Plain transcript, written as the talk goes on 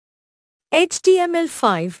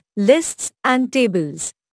HTML5, lists and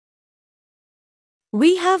tables.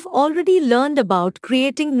 We have already learned about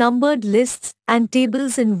creating numbered lists and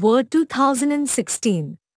tables in Word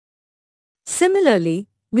 2016. Similarly,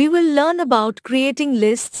 we will learn about creating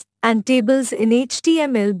lists and tables in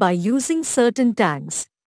HTML by using certain tags.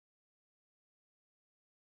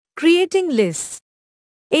 Creating lists.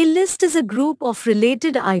 A list is a group of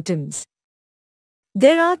related items.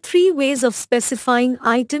 There are three ways of specifying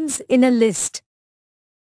items in a list.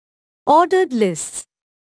 Ordered lists.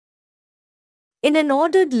 In an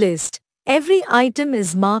ordered list, every item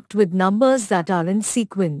is marked with numbers that are in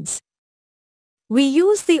sequence. We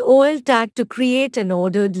use the OL tag to create an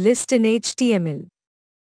ordered list in HTML.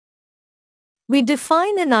 We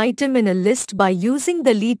define an item in a list by using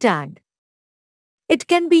the li tag. It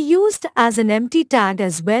can be used as an empty tag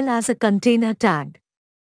as well as a container tag.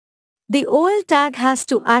 The OL tag has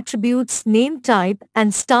two attributes, name type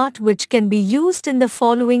and start, which can be used in the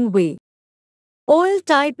following way. OL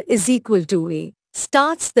type is equal to A,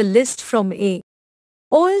 starts the list from A.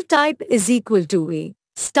 OL type is equal to A,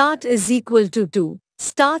 start is equal to 2,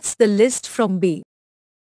 starts the list from B.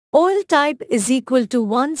 OL type is equal to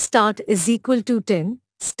 1, start is equal to 10,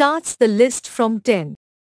 starts the list from 10.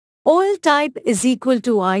 OL type is equal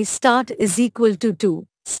to I, start is equal to 2,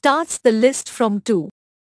 starts the list from 2.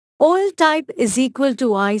 OL type is equal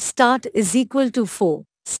to I, start is equal to 4,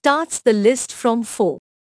 starts the list from 4.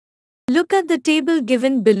 Look at the table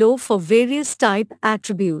given below for various type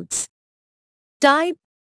attributes. Type,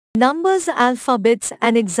 numbers, alphabets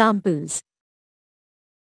and examples.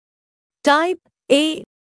 Type A,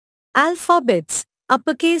 alphabets,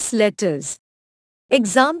 uppercase letters.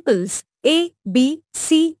 Examples A, B,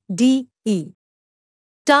 C, D, E.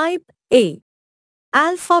 Type A,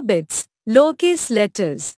 alphabets, lowercase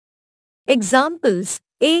letters. Examples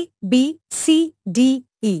A, B, C, D,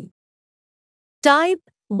 E. Type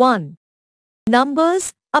 1.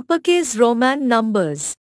 Numbers, uppercase Roman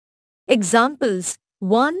numbers. Examples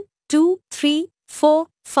 1, 2, 3, 4,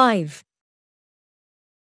 5.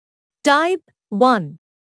 Type 1.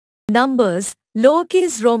 Numbers,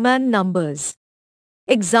 lowercase Roman numbers.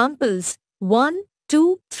 Examples 1,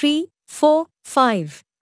 2, 3, 4, 5.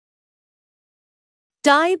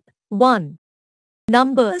 Type 1.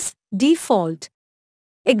 Numbers, default.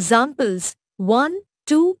 Examples 1,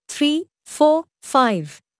 2, 3, 4,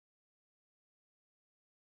 5.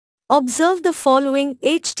 Observe the following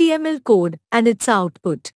HTML code and its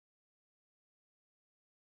output.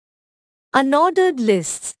 Unordered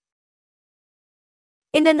lists.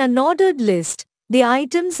 In an unordered list, the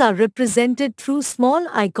items are represented through small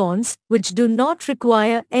icons which do not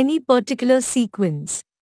require any particular sequence.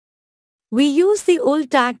 We use the OL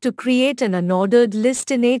tag to create an unordered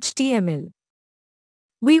list in HTML.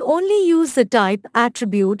 We only use the type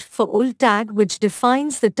attribute for OL tag, which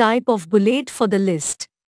defines the type of bullet for the list.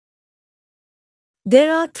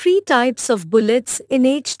 There are three types of bullets in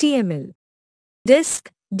HTML.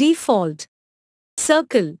 Disk, default,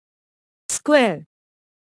 circle, square.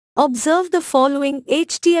 Observe the following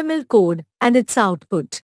HTML code and its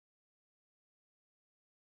output.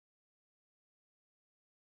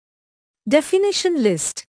 Definition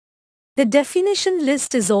list. The definition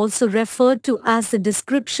list is also referred to as the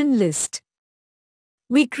description list.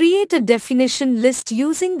 We create a definition list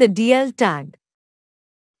using the DL tag.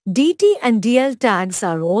 DT and DL tags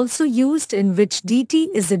are also used, in which DT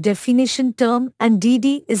is the definition term and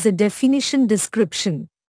DD is the definition description.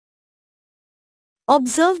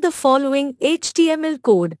 Observe the following HTML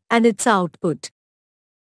code and its output.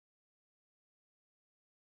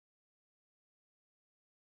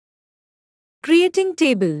 Creating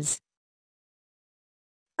tables.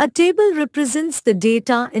 A table represents the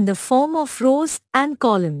data in the form of rows and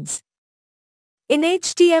columns. In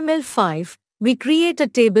HTML5, we create a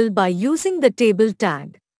table by using the table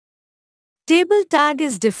tag. Table tag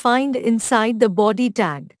is defined inside the body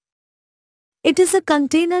tag. It is a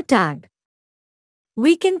container tag.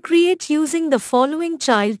 We can create using the following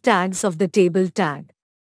child tags of the table tag.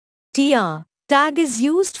 TR tag is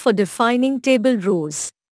used for defining table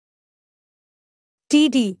rows.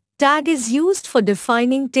 TD tag is used for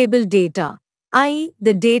defining table data, i.e.,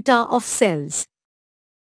 the data of cells.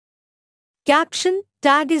 Caption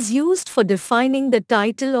tag is used for defining the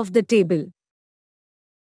title of the table.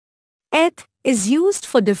 eth is used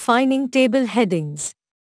for defining table headings.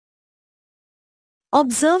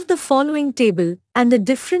 Observe the following table and the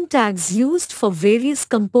different tags used for various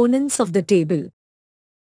components of the table.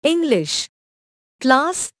 English,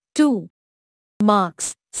 class 2,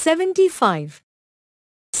 marks 75.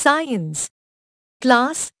 Science,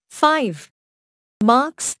 class 5,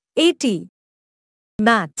 marks 80.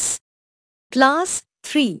 Maths, Class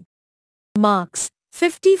 3. Marks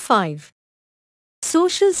 55.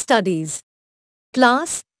 Social Studies.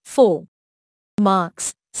 Class 4.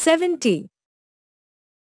 Marks 70.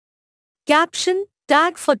 Caption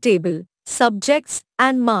tag for table, subjects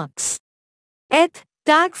and marks. Eth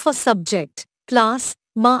tag for subject, class,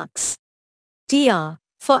 marks. TR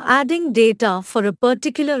for adding data for a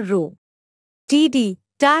particular row. TD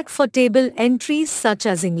tag for table entries such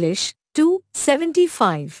as English,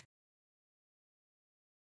 275.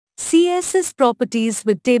 CSS properties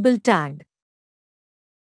with table tag.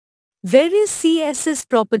 Various CSS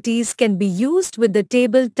properties can be used with the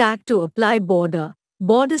table tag to apply border,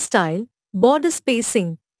 border style, border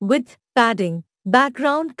spacing, width, padding,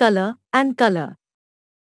 background color, and color.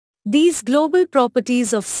 These global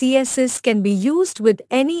properties of CSS can be used with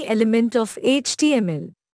any element of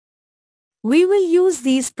HTML. We will use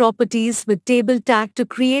these properties with table tag to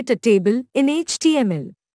create a table in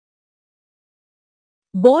HTML.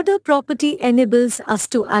 Border property enables us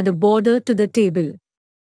to add a border to the table.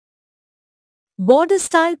 Border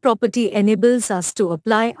style property enables us to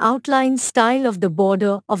apply outline style of the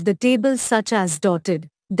border of the table such as dotted,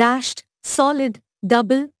 dashed, solid,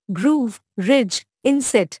 double, groove, ridge,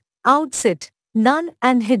 inset, outset, none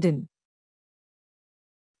and hidden.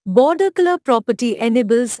 Border color property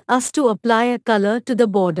enables us to apply a color to the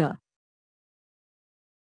border.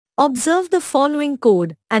 Observe the following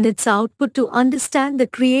code and its output to understand the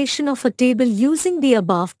creation of a table using the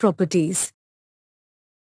above properties.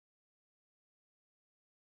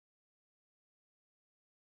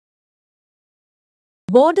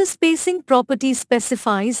 Border spacing property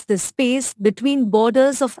specifies the space between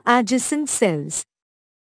borders of adjacent cells.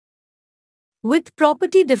 Width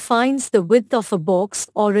property defines the width of a box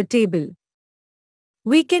or a table.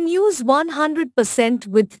 We can use 100%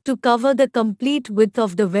 width to cover the complete width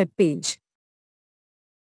of the web page.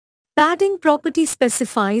 Padding property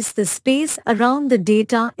specifies the space around the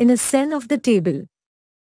data in a cell of the table.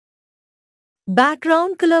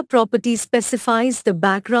 Background color property specifies the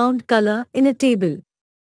background color in a table.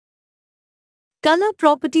 Color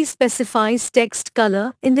property specifies text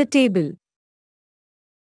color in the table.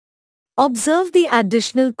 Observe the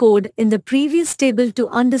additional code in the previous table to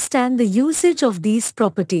understand the usage of these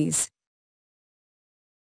properties.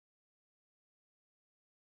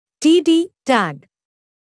 TD tag.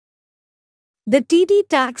 The TD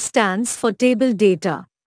tag stands for table data.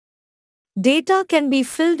 Data can be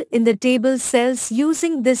filled in the table cells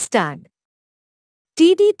using this tag.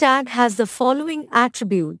 TD tag has the following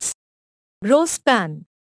attributes. Row span.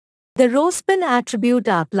 The row span attribute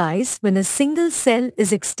applies when a single cell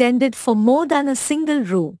is extended for more than a single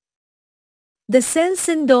row. The cells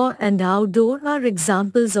indoor and outdoor are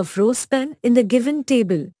examples of row span in the given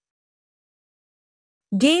table.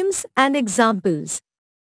 Games and examples.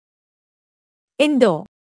 Indoor.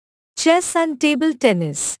 Chess and table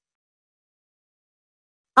tennis.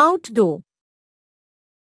 Outdoor.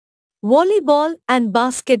 Volleyball and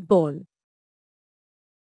basketball.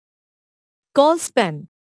 Call span.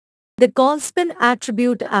 The call span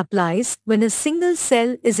attribute applies when a single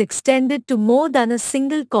cell is extended to more than a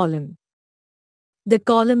single column. The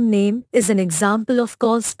column name is an example of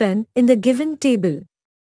call span in the given table.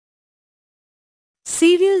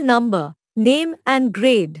 Serial number, name and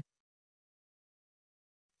grade.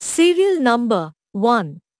 Serial number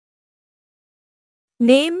 1.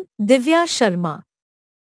 Name Divya Sharma.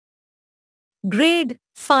 Grade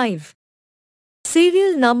 5.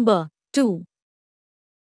 Serial number 2.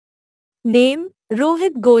 Name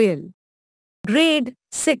Rohit Goyal. Grade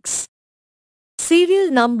 6.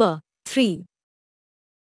 Serial number 3.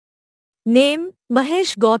 Name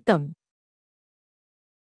Mahesh Gautam.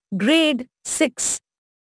 Grade 6.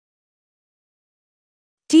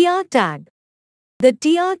 TR tag. The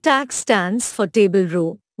TR tag stands for table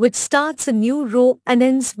row, which starts a new row and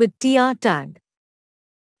ends with TR tag.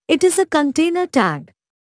 It is a container tag.